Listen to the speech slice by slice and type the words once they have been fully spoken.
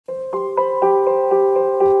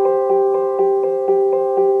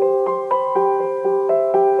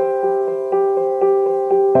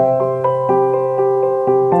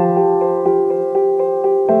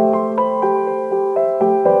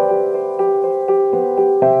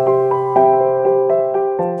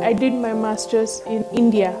I did my master's in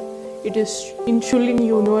India. It is in Shulin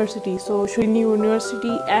University. So Shulin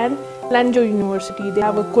University and Lanzhou University, they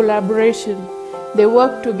have a collaboration. They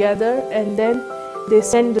work together and then they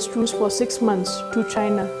send the students for 6 months to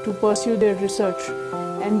China to pursue their research.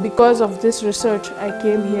 And because of this research, I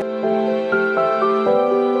came here.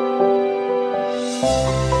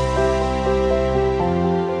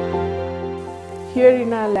 Here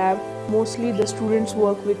in our lab, mostly the students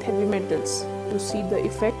work with heavy metals to see the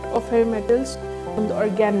effect of heavy metals on the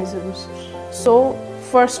organisms. So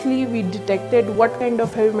firstly, we detected what kind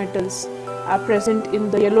of heavy metals are present in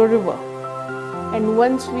the Yellow River. And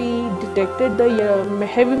once we detected the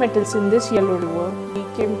heavy metals in this Yellow River, we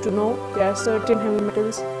came to know there are certain heavy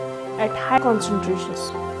metals at high concentrations.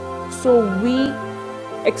 So we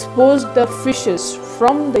exposed the fishes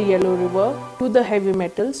from the Yellow River to the heavy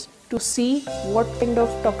metals to see what kind of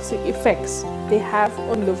toxic effects they have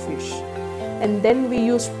on the fish. And then we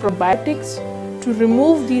used probiotics to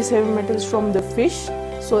remove these heavy metals from the fish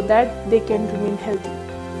so that they can remain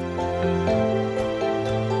healthy.